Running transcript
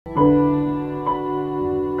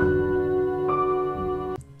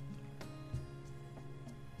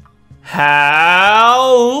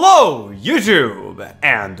YouTube,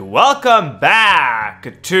 and welcome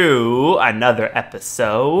back to another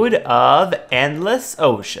episode of Endless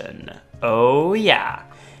Ocean. Oh yeah,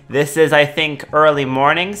 this is I think early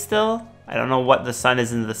morning still. I don't know what the sun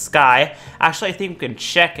is in the sky. Actually, I think we can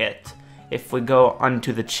check it if we go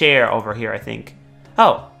onto the chair over here, I think.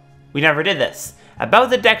 Oh, we never did this. About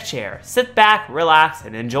the deck chair, sit back, relax,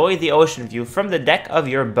 and enjoy the ocean view from the deck of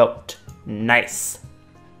your boat. Nice.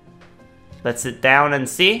 Let's sit down and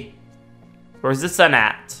see. Where's the sun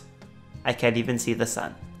at? I can't even see the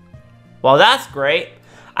sun. Well, that's great.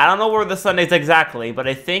 I don't know where the sun is exactly, but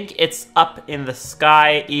I think it's up in the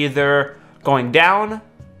sky, either going down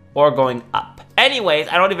or going up. Anyways,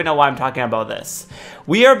 I don't even know why I'm talking about this.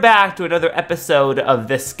 We are back to another episode of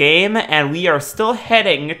this game, and we are still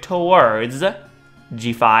heading towards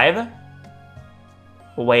G5.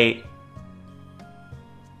 Wait.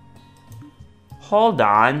 Hold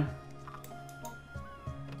on.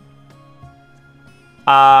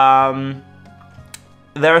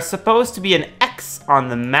 There's supposed to be an X on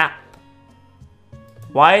the map.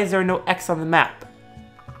 Why is there no X on the map?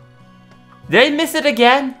 Did I miss it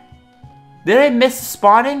again? Did I miss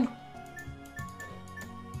spawning?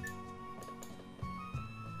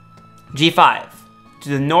 G5. To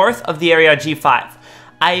the north of the area G5.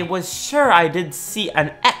 I was sure I did see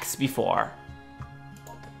an X before.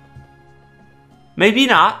 Maybe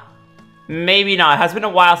not. Maybe not. It has been a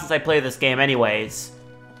while since I played this game anyways.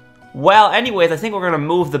 Well, anyways, I think we're going to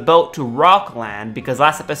move the boat to Rockland because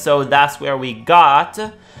last episode, that's where we got.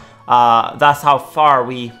 That's how far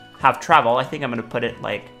we have traveled. I think I'm going to put it,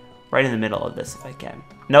 like, right in the middle of this if I can.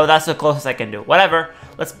 No, that's the closest I can do. Whatever.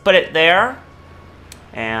 Let's put it there.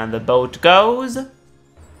 And the boat goes.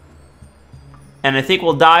 And I think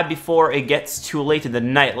we'll dive before it gets too late in the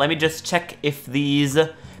night. Let me just check if these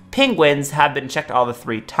penguins have been checked all the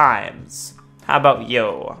 3 times. How about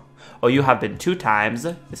you? Oh, you have been 2 times.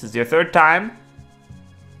 This is your 3rd time.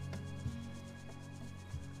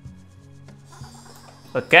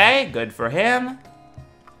 Okay, good for him.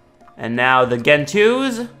 And now the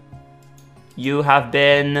Gentus. You have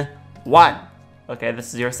been 1. Okay,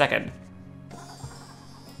 this is your 2nd.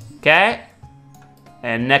 Okay.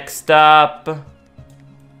 And next up.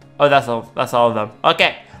 Oh, that's all of them.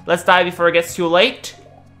 Okay, let's dive before it gets too late.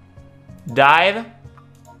 Dive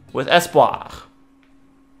with espoir.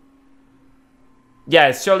 Yeah,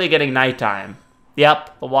 it's surely getting nighttime.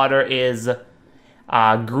 Yep, the water is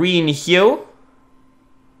green hue.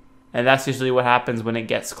 And that's usually what happens when it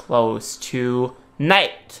gets close to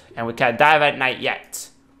night. And we can't dive at night yet.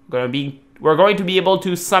 We're going to be able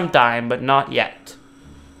to sometime, but not yet.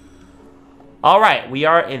 Alright, we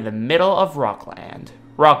are in the middle of Rockland.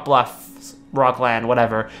 Rock Bluffs, Rockland,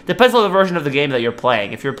 whatever. Depends on the version of the game that you're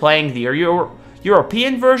playing. If you're playing the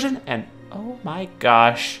European version, and oh my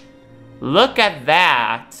gosh. Look at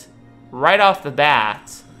that. Right off the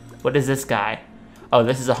bat. What is this guy? Oh,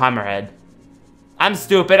 this is a hammerhead. I'm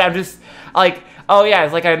stupid. I'm just like, oh yeah,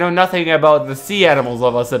 it's like I know nothing about the sea animals all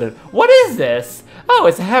of a sudden. What is this? Oh,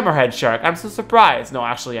 it's a hammerhead shark. I'm so surprised. No,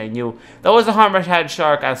 actually, I knew that was a hammerhead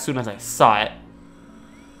shark as soon as I saw it.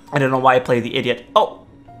 I don't know why I played the idiot. Oh,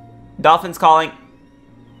 dolphin's calling.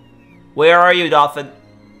 Where are you, dolphin?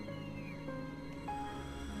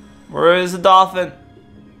 Where is the dolphin?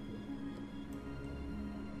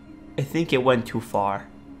 I think it went too far.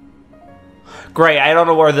 Great, I don't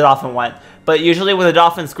know where the dolphin went. But usually when the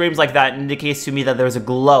dolphin screams like that, it indicates to me that there's a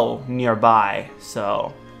glow nearby.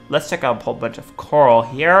 So let's check out a whole bunch of coral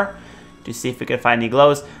here to see if we can find any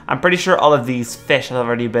glows. I'm pretty sure all of these fish have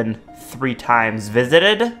already been 3 times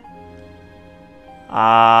visited.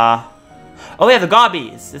 Oh yeah, the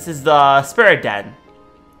gobbies. This is the spirit den.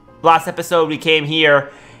 Last episode we came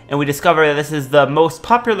here and we discovered that this is the most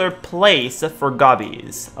popular place for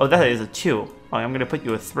gobbies. Oh, that is a 2. Oh, I'm gonna put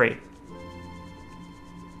you a 3.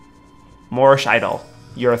 Moorish idol.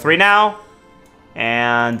 You're a 3 now.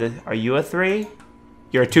 And are you a 3?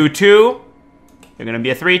 You're a 2-2. You're gonna be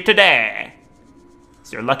a 3 today.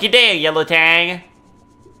 It's your lucky day, Yellow Tang.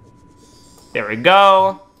 There we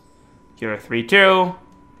go. You're a 3-2.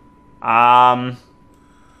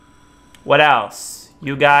 What else?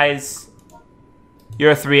 You guys.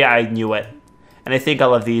 You're a 3, I knew it. And I think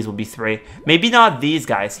all of these will be 3. Maybe not these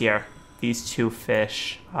guys here. These 2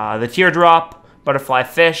 fish. The teardrop, butterfly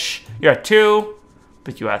fish. You're a 2,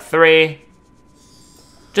 but you have 3.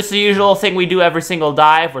 Just the usual thing we do every single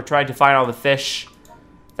dive. We're trying to find all the fish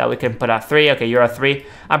that we can put at 3. Okay, you're a 3.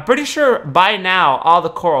 I'm pretty sure by now all the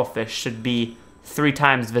coral fish should be 3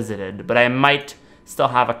 times visited, but I might still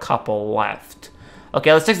have a couple left.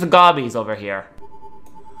 Okay, let's take the gobbies over here.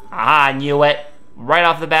 Ah, I knew it. Right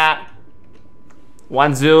off the bat.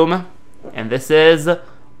 One zoom. And this is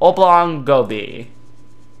oblong goby.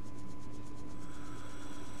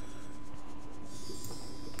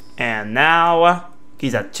 And now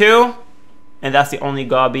he's at 2. And that's the only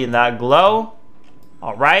goby in that glow.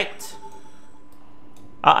 Alright.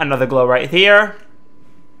 Another glow right here.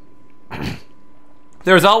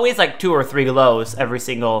 There's always like 2 or 3 glows every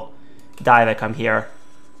single dive I come here.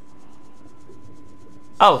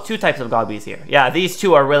 Oh, 2 types of gobies here. Yeah, these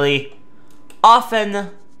 2 are really often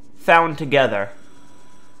found together.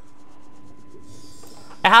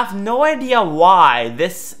 I have no idea why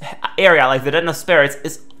this area, like the Den of Spirits,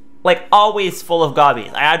 is like always full of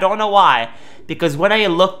gobies. I don't know why, because when I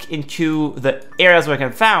look into the areas where I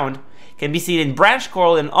can be seen in branch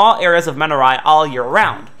coral in all areas of Manaurai all year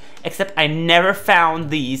round. Except I never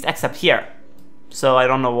found these except here. So I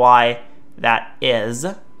don't know why that is.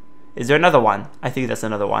 Is there another one? I think that's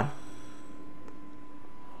another one.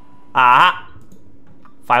 Ah!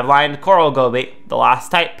 5-lined coral goby, the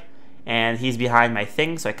last type. And he's behind my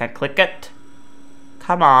thing, so I can't click it.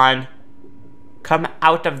 Come on. Come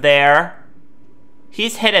out of there.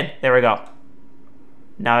 He's hidden. There we go.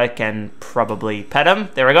 Now I can probably pet him.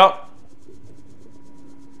 There we go.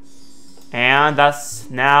 And that's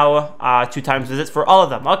now 2 times visits for all of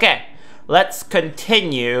them. Okay, let's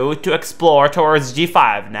continue to explore towards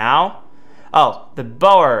G5 now. Oh, the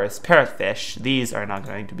boers, parrotfish. These are not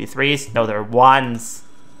going to be 3s. No, they're 1s.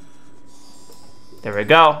 There we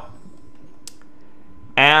go.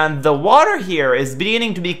 And the water here is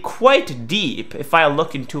beginning to be quite deep. If I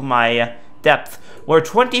look into my depth, we're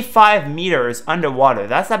 25 meters underwater.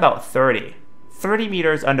 That's about 30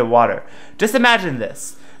 meters underwater. Just imagine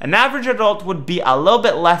this. An average adult would be a little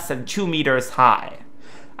bit less than 2 meters high.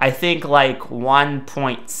 I think like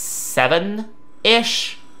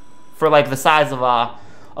 1.7-ish for like the size of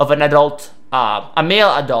an adult, a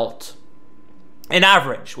male adult. An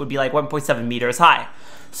average would be like 1.7 meters high.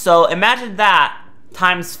 So imagine that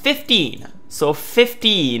times 15. So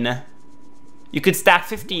 15, you could stack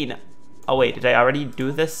 15. Oh wait, did I already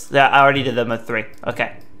do this? Yeah, I already did them at 3.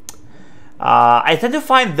 Okay. I tend to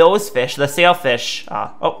find those fish, the sailfish.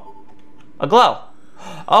 Oh, a glow.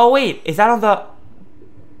 Oh wait, is that on the...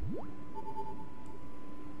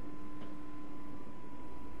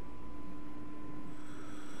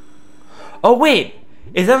 Oh wait,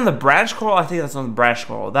 is that on the branch coral? I think that's on the branch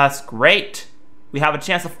coral. That's great. We have a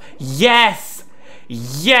chance of... Yes!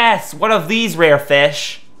 Yes! One of these rare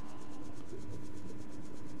fish.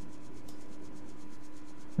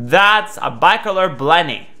 That's a bicolor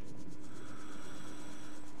blenny.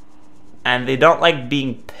 And they don't like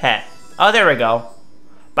being pet. Oh, there we go.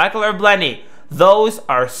 Bicolor blenny. Those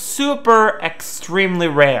are super extremely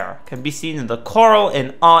rare. Can be seen in the coral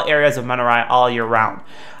in all areas of Manaurai all year round.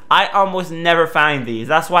 I almost never find these.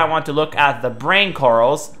 That's why I want to look at the brain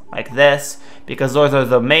corals, like this, because those are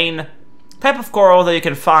the main type of coral that you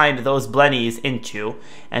can find those blennies into.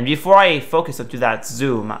 And before I focus onto that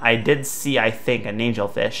zoom, I did see, I think, an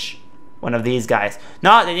angelfish. One of these guys.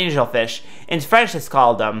 Not an angelfish. In French, it's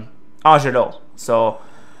called angelot. So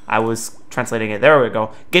I was translating it. There we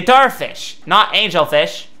go. Guitar fish, not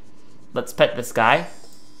angelfish. Let's pet this guy.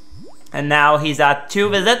 And now he's at 2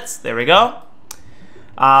 visits. There we go.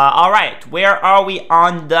 Alright, where are we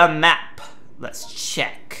on the map? Let's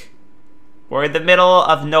check. We're in the middle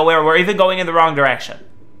of nowhere. We're even going in the wrong direction.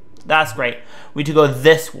 That's great. We need to go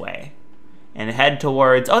this way and head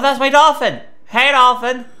towards... Oh, that's my dolphin. Hey,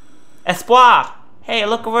 dolphin. Espoir. Hey,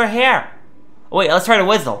 look over here. Oh, wait, let's try to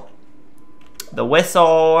whistle. The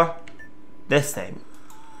whistle. This thing.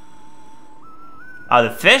 Oh,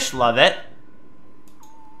 the fish love it.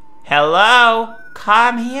 Hello.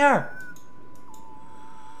 Come here.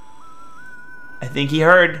 I think he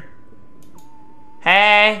heard.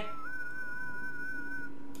 Hey.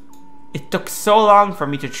 It took so long for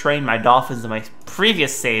me to train my dolphins in my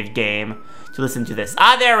previous save game to listen to this.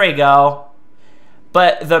 Ah, there we go.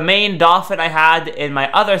 But the main dolphin I had in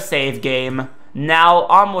my other save game now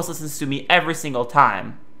almost listens to me every single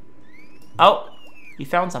time. Oh, he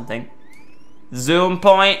found something. Zoom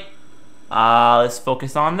point. Let's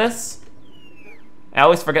focus on this. I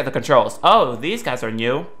always forget the controls. Oh, these guys are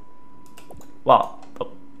new. Well,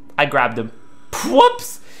 I grabbed them.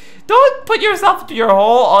 Whoops! Don't put yourself into your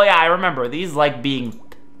hole. Oh yeah, I remember. These like being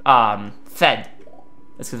fed.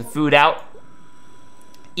 Let's get the food out.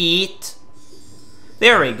 Eat.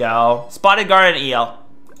 There we go. Spotted garden eel.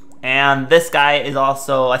 And this guy is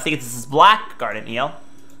also, I think this is black garden eel.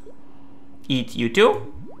 Eat you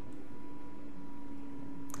too.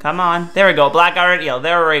 Come on. There we go. Black garden eel.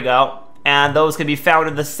 There we go. And those can be found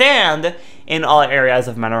in the sand in all areas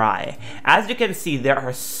of Manaurai. As you can see, there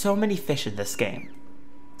are so many fish in this game.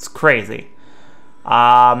 It's crazy.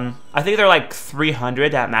 I think they're like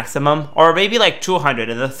 300 at maximum, or maybe like 200.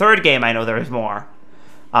 In the third game, I know there's more.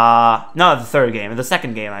 Not the third game, in the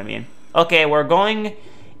second game, I mean. Okay, we're going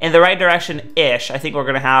in the right direction-ish. I think we're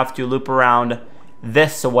gonna have to loop around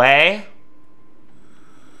this way.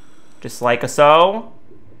 Just like so.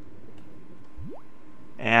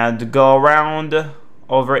 And go around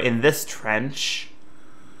over in this trench.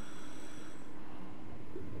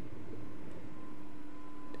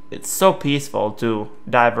 It's so peaceful to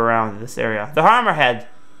dive around this area. The Hammerhead.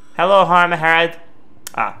 Hello, Hammerhead.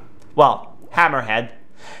 Well, Hammerhead.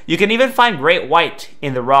 You can even find great white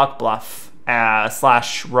in the rock bluff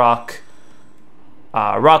slash rock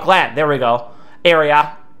rockland. There we go.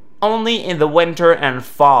 Area. Only in the winter and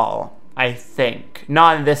fall, I think.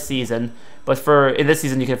 Not in this season, but in this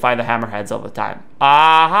season you can find the hammerheads all the time.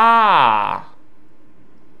 Aha!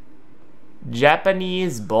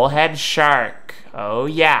 Japanese bullhead shark. Oh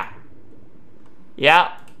yeah.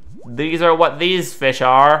 Yeah. These are what these fish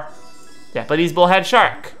are. Japanese bullhead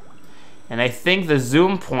shark. And I think the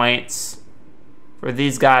zoom points for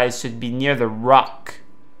these guys should be near the rock.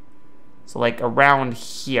 So like around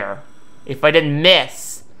here. If I didn't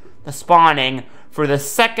miss the spawning for the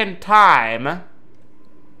second time,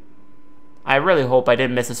 I really hope I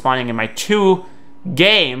didn't miss the spawning in my 2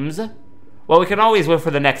 games. Well, we can always wait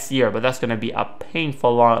for the next year, but that's going to be a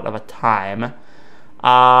painful lot of a time.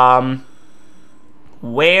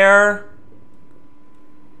 Where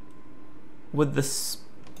would this...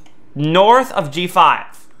 North of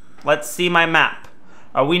G5. Let's see my map.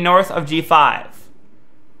 Are we north of G5?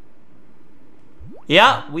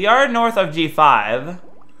 Yeah, we are north of G5.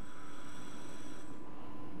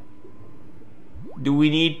 Do we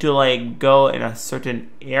need to, like, go in a certain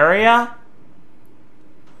area?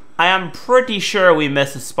 I am pretty sure we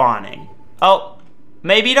missed a spawning. Oh,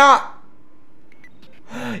 maybe not.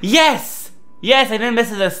 Yes! Yes, I didn't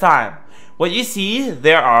miss it this time. What you see,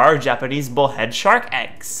 there are Japanese bullhead shark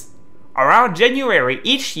eggs. Around January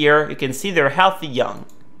each year, you can see their healthy young.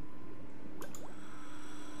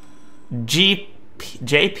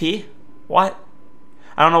 JP? What?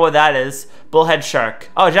 I don't know what that is. Bullhead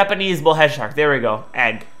shark. Oh, Japanese bullhead shark. There we go.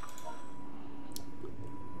 Egg.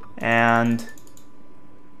 And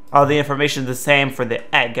all the information is the same for the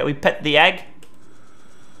egg. Can we pet the egg?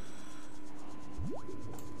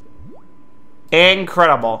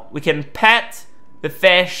 Incredible. We can pet the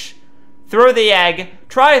fish, throw the egg.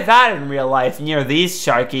 Try that in real life near these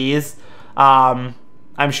sharkies. I'm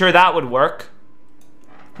sure that would work.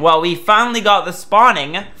 Well, we finally got the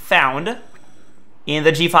spawning found in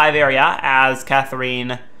the G5 area, as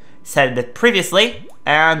Catherine said previously,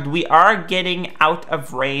 and we are getting out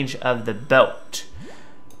of range of the boat.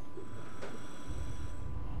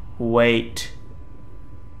 Wait.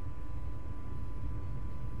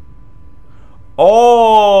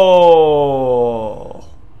 Oh!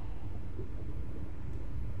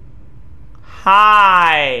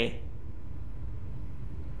 Hi!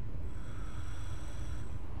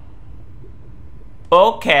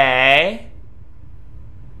 Okay.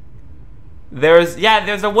 There's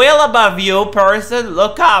a whale above you, person.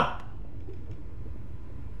 Look up.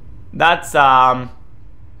 That's, I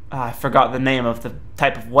forgot the name of the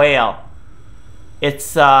type of whale.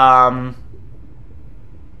 It's, in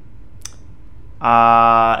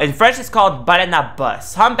French it's called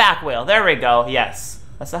baleine-bus. Humpback whale. There we go. Yes.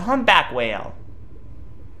 That's a humpback whale.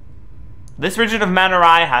 This region of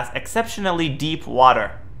Manaurai has exceptionally deep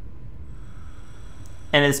water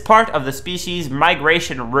and is part of the species'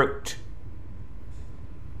 migration route.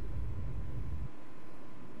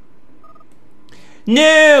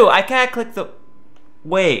 No! I can't click the...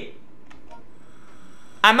 Wait.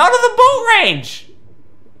 I'm out of the boat range!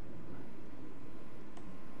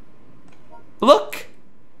 Look!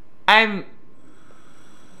 I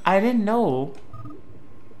didn't know.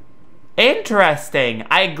 Interesting.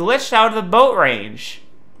 I glitched out of the boat range.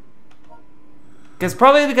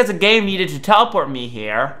 Probably because the game needed to teleport me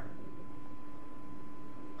here.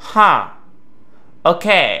 Huh.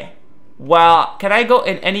 Okay. Well, can I go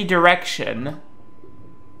in any direction?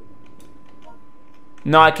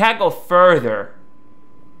 No, I can't go further.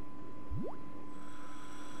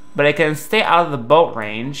 But I can stay out of the boat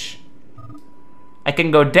range. I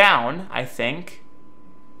can go down, I think.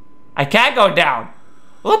 I can't go down.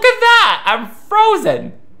 Look at that! I'm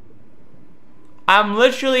frozen. I'm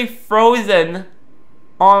literally frozen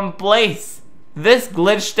on place. This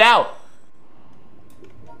glitched out.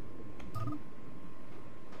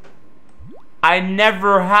 I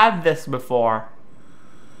never had this before.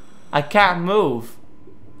 I can't move.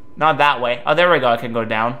 Not that way. Oh, there we go. I can go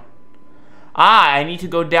down. Ah, I need to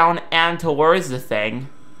go down and towards the thing.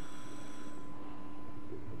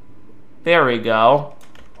 There we go.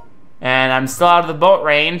 And I'm still out of the boat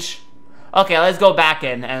range. Okay, let's go back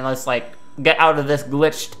in and let's like get out of this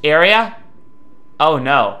glitched area. Oh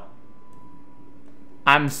no.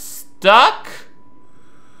 I'm stuck?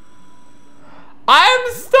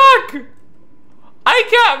 I'm stuck! I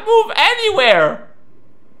can't move anywhere!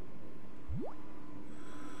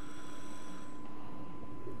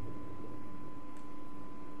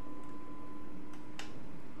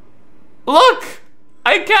 Look!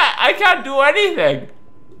 I can't do anything!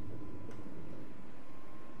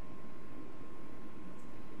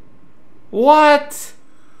 What?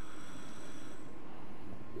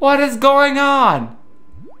 What is going on?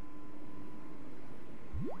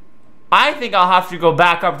 I think I'll have to go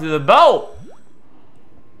back up to the boat.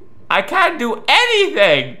 I can't do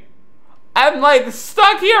anything. I'm like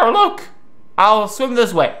stuck here, look. I'll swim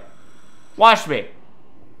this way. Watch me.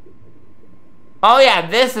 Oh yeah,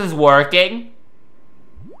 this is working.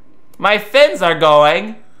 My fins are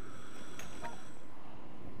going.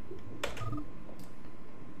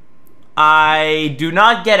 I do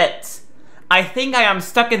not get it. I think I am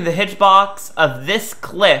stuck in the hitchbox of this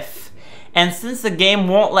cliff, and since the game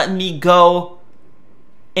won't let me go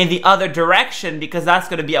in the other direction because that's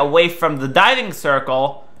going to be away from the diving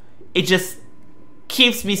circle, it just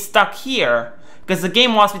keeps me stuck here because the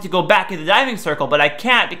game wants me to go back in the diving circle, but I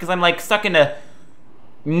can't because I'm like stuck in a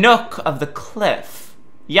nook of the cliff.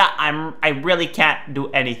 Yeah, I really can't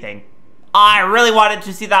do anything. I really wanted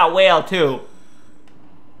to see that whale too.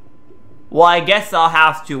 Well, I guess I'll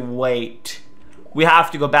have to wait. We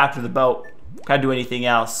have to go back to the boat. Can't do anything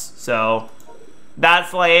else, so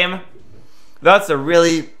that's lame. That's a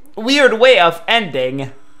really weird way of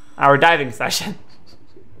ending our diving session.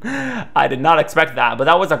 I did not expect that, but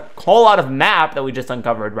that was a whole lot of map that we just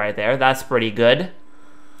uncovered right there. That's pretty good.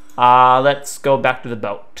 Let's go back to the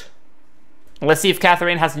boat. Let's see if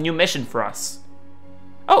Catherine has a new mission for us.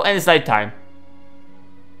 Oh, and it's nighttime.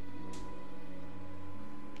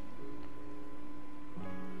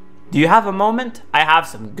 Do you have a moment? I have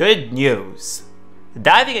some good news. The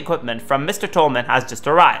diving equipment from Mr. Tolman has just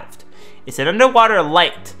arrived. It's an underwater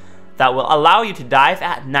light that will allow you to dive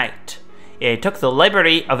at night. It took the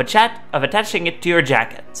liberty of attaching it to your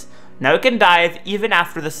jacket. Now you can dive even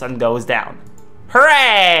after the sun goes down.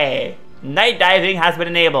 Hooray! Night diving has been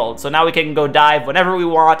enabled, so now we can go dive whenever we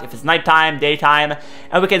want, if it's nighttime, daytime,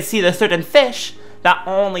 and we can see the certain fish that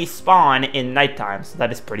only spawn in nighttime, so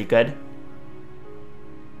that is pretty good.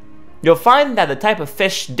 You'll find that the type of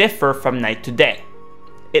fish differ from night to day.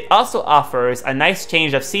 It also offers a nice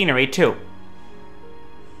change of scenery too.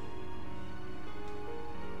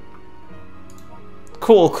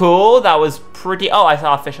 Cool, cool. That was pretty... Oh, I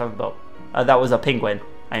saw a fish on the boat. That was a penguin.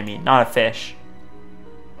 I mean, not a fish.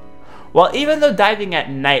 Well, even though diving at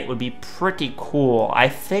night would be pretty cool, I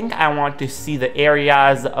think I want to see the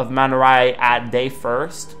areas of Manaurai at day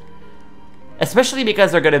first. Especially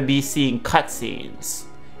because they're going to be seeing cutscenes.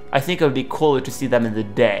 I think it would be cooler to see them in the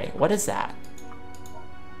day. What is that?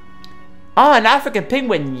 Oh, an African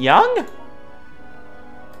penguin young?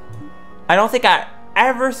 I don't think I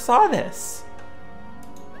ever saw this.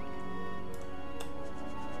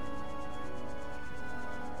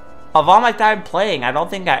 Of all my time playing, I don't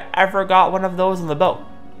think I ever got one of those on the boat.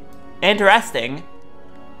 Interesting.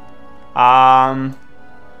 And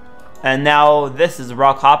now this is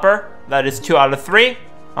Rock Hopper. That is 2 out of 3. I'm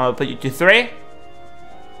gonna put you to 3.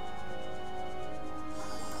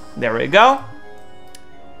 There we go.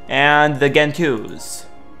 And the Gentoos.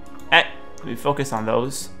 Let me focus on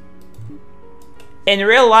those. In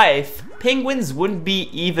real life, penguins wouldn't be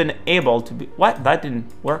even able to be... What? That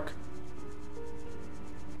didn't work.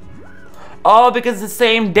 Oh, because the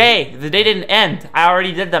same day. The day didn't end. I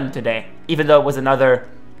already did them today. Even though it was another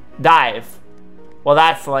dive. Well,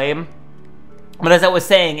 that's lame. But as I was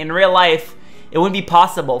saying, in real life, it wouldn't be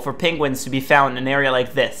possible for penguins to be found in an area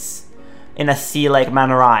like this. In a sea like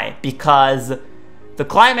Manaurai, because the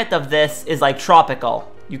climate of this is like tropical.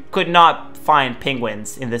 You could not find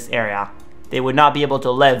penguins in this area. They would not be able to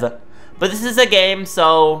live. But this is a game,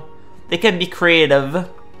 so they can be creative.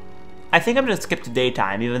 I think I'm gonna skip to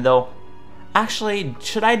daytime, even though... Actually,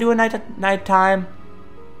 should I do a nighttime?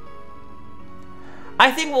 I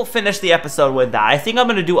think we'll finish the episode with that. I think I'm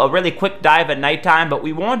gonna do a really quick dive at nighttime, but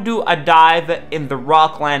we won't do a dive in the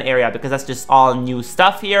Rockland area because that's just all new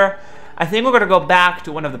stuff here. I think we're going to go back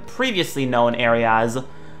to one of the previously known areas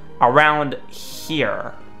around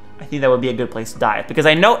here. I think that would be a good place to dive. Because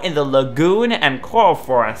I know in the lagoon and coral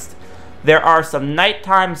forest, there are some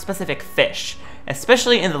nighttime specific fish.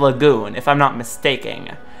 Especially in the lagoon, if I'm not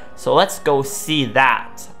mistaken. So let's go see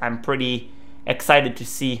that. I'm pretty excited to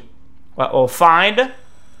see what we'll find.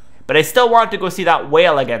 But I still want to go see that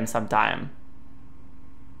whale again sometime.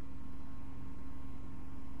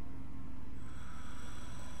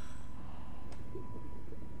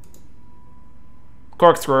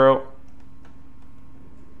 Corkscrew.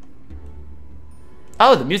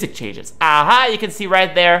 Oh, the music changes. Aha, you can see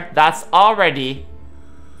right there, that's already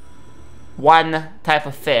one type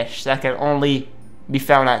of fish that can only be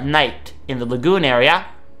found at night in the lagoon area.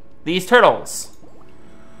 These turtles.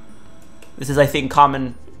 This is, I think,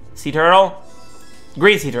 common sea turtle.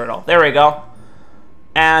 Green sea turtle. There we go.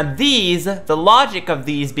 And these, the logic of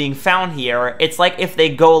these being found here, it's like if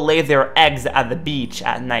they go lay their eggs at the beach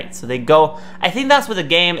at night. So they go, I think that's what the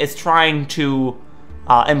game is trying to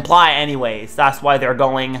imply anyways. That's why they're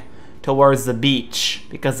going towards the beach,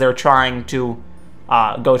 because they're trying to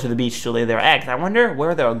go to the beach to lay their eggs. I wonder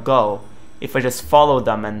where they'll go if I just follow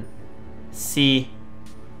them and see.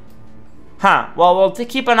 Huh, well, we'll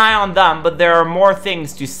keep an eye on them, but there are more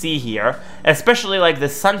things to see here, especially like the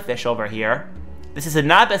sunfish over here. This is an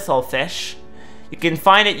abyssal fish. You can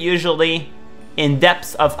find it usually in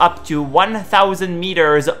depths of up to 1,000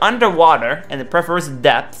 meters underwater, and it prefers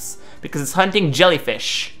depths because it's hunting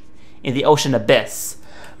jellyfish in the ocean abyss.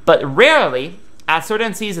 But rarely, at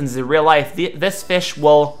certain seasons in real life, this fish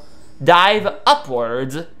will dive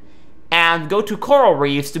upwards and go to coral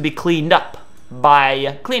reefs to be cleaned up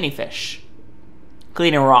by cleaning fish.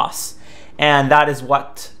 Cleaning Ross. And that is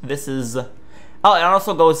what this is. Oh, it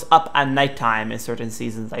also goes up at nighttime in certain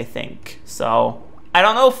seasons, I think. So, I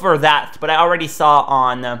don't know for that, but I already saw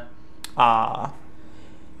on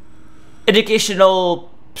educational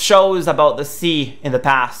shows about the sea in the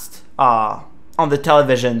past on the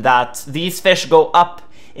television that these fish go up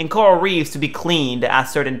in coral reefs to be cleaned at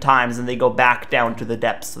certain times and they go back down to the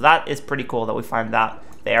depths. So that is pretty cool that we find that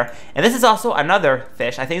there. And this is also another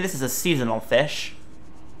fish. I think this is a seasonal fish.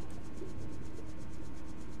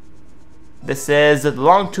 This is the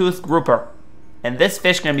long-toothed grouper. And this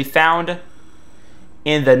fish can be found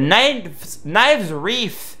in the Knives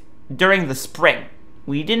Reef during the spring.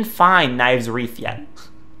 We didn't find Knives Reef yet.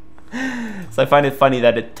 So I find it funny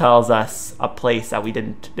that it tells us a place that we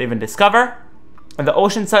didn't even discover. And the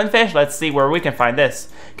ocean sunfish, let's see where we can find this,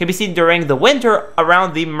 can be seen during the winter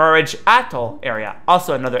around the Murridge Atoll area.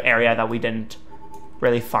 Also another area that we didn't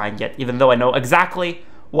really find yet, even though I know exactly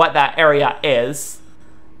what that area is.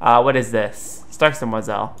 What is this? Starks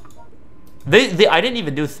Demoiselle. I didn't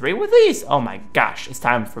even do 3 with these? Oh my gosh, it's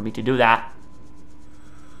time for me to do that.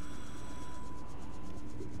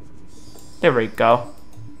 There we go.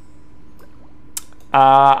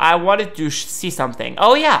 I wanted to see something.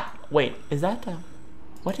 Oh yeah, wait, is that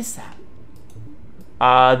what is that?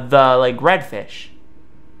 The like redfish.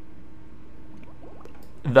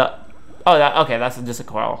 Okay, that's just a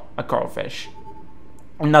coral fish.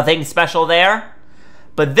 Nothing special there.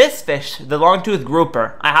 But this fish, the long-toothed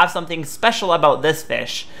grouper, I have something special about this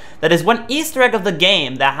fish. That is one Easter egg of the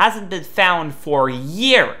game that hasn't been found for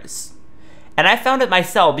years. And I found it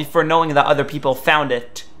myself before knowing that other people found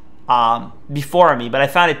it before me, but I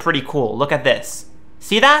found it pretty cool. Look at this.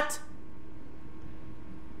 See that?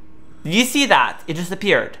 Did you see that? It just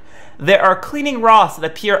appeared. There are cleaning rods that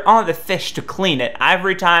appear on the fish to clean it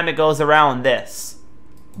every time it goes around this.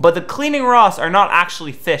 But the cleaning rods are not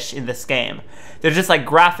actually fish in this game. They're just like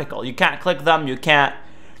graphical. You can't click them, you can't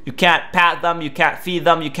pat them, you can't feed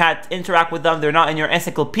them, you can't interact with them. They're not in your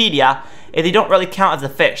encyclopedia, and they don't really count as a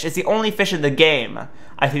fish. It's the only fish in the game,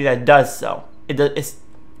 I think, that does so.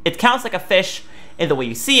 It counts like a fish in the way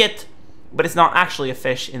you see it, but it's not actually a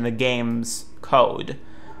fish in the game's code.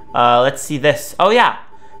 Let's see this. Oh yeah,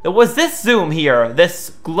 there was this zoom here, this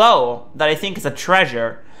glow that I think is a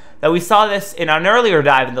treasure. That we saw this in an earlier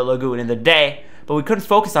dive in the lagoon in the day, but we couldn't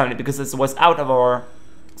focus on it because this was out of our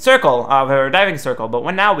circle, of our diving circle.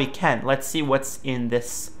 But now we can. Let's see what's in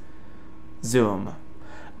this zoom.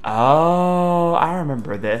 Oh, I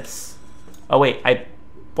remember this. Oh wait,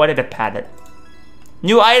 why did I pat it?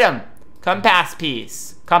 New item, compass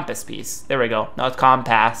piece. Compass piece. There we go. Now it's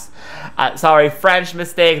compass. Sorry, French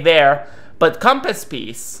mistake there. But compass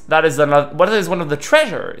piece. That is one of the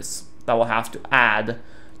treasures that we'll have to add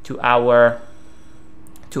to our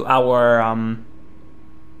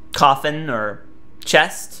coffin or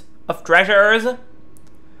chest of treasures.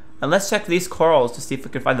 And let's check these corals to see if we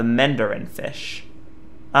can find the mandarin fish.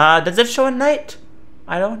 Does it show at night?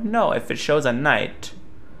 I don't know if it shows at night.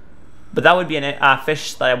 But that would be a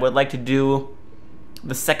fish that I would like to do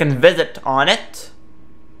the second visit on it.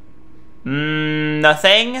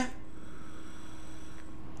 Nothing.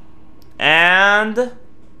 And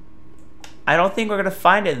I don't think we're gonna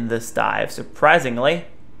find it in this dive, surprisingly.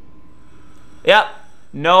 Yep,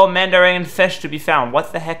 No Mandarin fish to be found.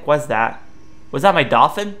 What the heck was that? Was that my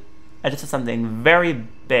dolphin? I just saw something very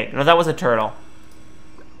big. No, that was a turtle.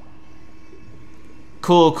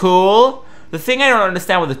 Cool, cool. The thing I don't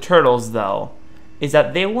understand with the turtles, though, is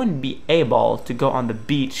that they wouldn't be able to go on the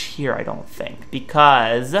beach here, I don't think.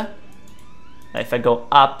 Because if I go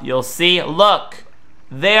up, you'll see, look,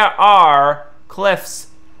 there are cliffs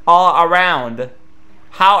all around.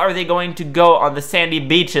 How are they going to go on the sandy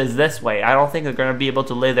beaches this way? I don't think they're going to be able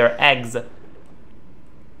to lay their eggs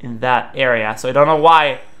in that area. So I don't know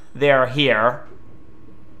why they're here.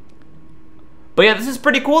 But yeah, this is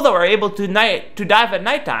pretty cool that we're able to dive at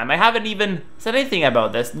nighttime. I haven't even said anything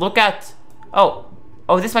about this. Look at... Oh,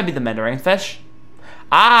 this might be the Mandarin fish.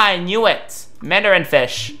 Ah, I knew it. Mandarin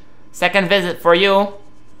fish. Second visit for you.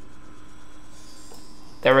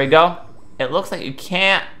 There we go. It looks like you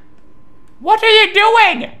can't... What are you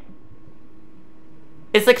doing?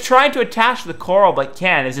 It's like trying to attach the coral but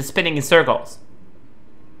can't. It's just spinning in circles.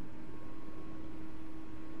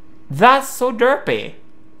 That's so derpy.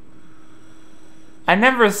 I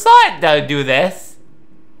never saw it do this.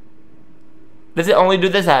 Does it only do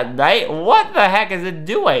this at night? What the heck is it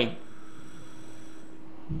doing?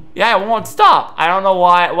 Yeah, it won't stop. I don't know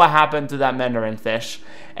what happened to that Mandarin fish.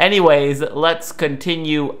 Anyways, let's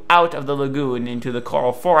continue out of the lagoon into the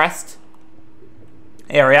coral forest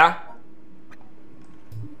area.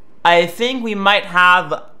 I think we might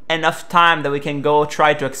have enough time that we can go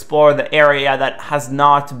try to explore the area that has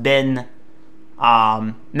not been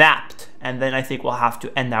mapped. And then I think we'll have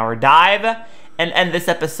to end our dive and end this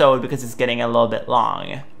episode because it's getting a little bit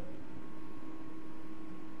long.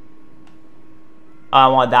 I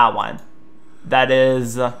want that one. That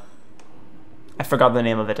is... I forgot the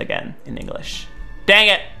name of it again in English. Dang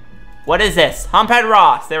it! What is this? Humphead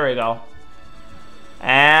Ross. There we go.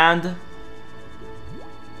 And...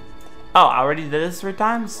 Oh, I already did this 3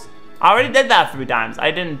 times? I already did that 3 times.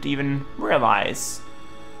 I didn't even realize.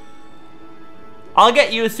 I'll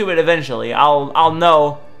get used to it eventually. I'll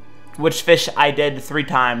know which fish I did 3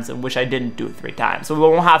 times and which I didn't do 3 times. So we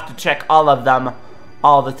won't have to check all of them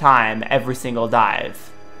all the time, every single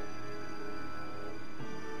dive.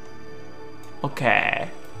 Okay.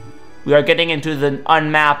 We are getting into the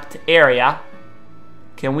unmapped area.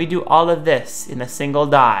 Can we do all of this in a single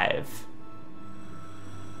dive?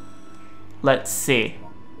 Let's see.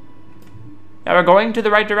 Yeah, we're going to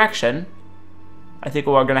the right direction. I think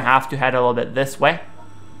we're gonna have to head a little bit this way.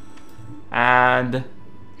 And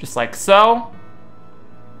just like so.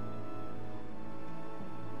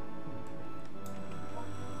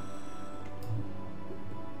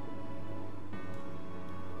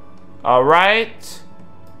 All right.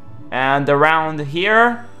 And around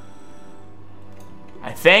here.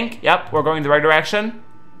 I think, yep, we're going the right direction.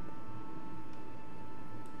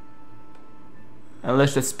 And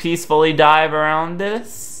let's just peacefully dive around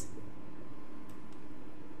this.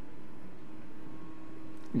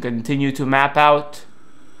 Continue to map out.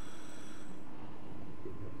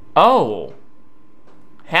 Oh.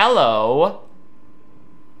 Hello.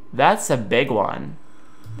 That's a big one.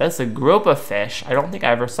 That's a group of fish. I don't think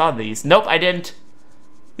I ever saw these. Nope, I didn't.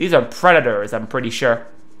 These are predators, I'm pretty sure.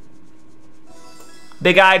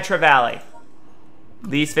 Big-eyed trevally.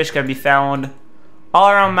 These fish can be found all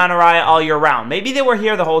around Manaurai all year round. Maybe they were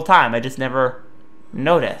here the whole time. I just never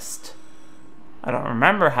noticed. I don't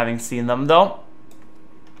remember having seen them, though.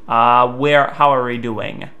 How are we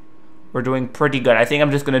doing? We're doing pretty good. I think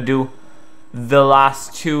I'm just gonna do the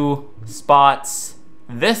last 2 spots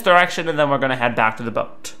this direction, and then we're gonna head back to the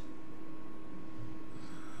boat.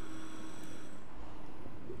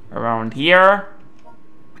 Around here.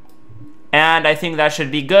 And I think that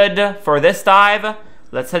should be good for this dive.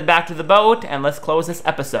 Let's head back to the boat and let's close this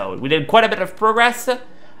episode. We did quite a bit of progress.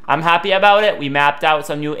 I'm happy about it. We mapped out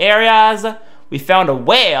some new areas. We found a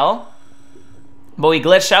whale, but we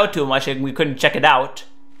glitched out too much and we couldn't check it out.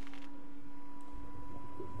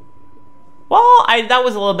 Well, that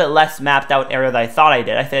was a little bit less mapped out area than I thought I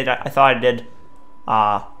did. I thought I did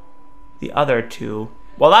the other 2.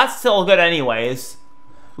 Well, that's still good anyways.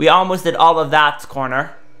 We almost did all of that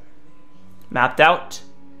corner. Mapped out.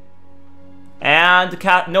 And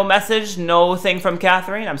no message, no thing from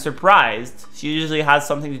Catherine. I'm surprised. She usually has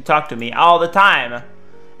something to talk to me all the time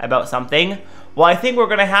about something. Well, I think we're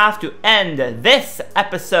going to have to end this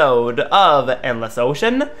episode of Endless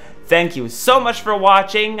Ocean. Thank you so much for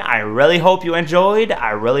watching. I really hope you enjoyed.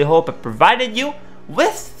 I really hope it provided you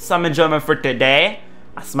with some enjoyment for today.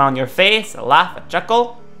 A smile on your face, a laugh, a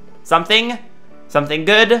chuckle, something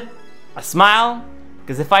good, a smile.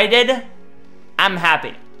 Because if I did, I'm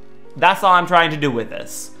happy. That's all I'm trying to do with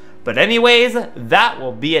this. But anyways, that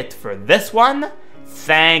will be it for this one.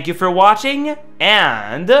 Thank you for watching,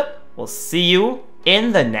 and we'll see you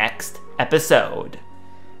in the next episode.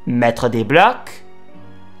 MaitreDesBlocs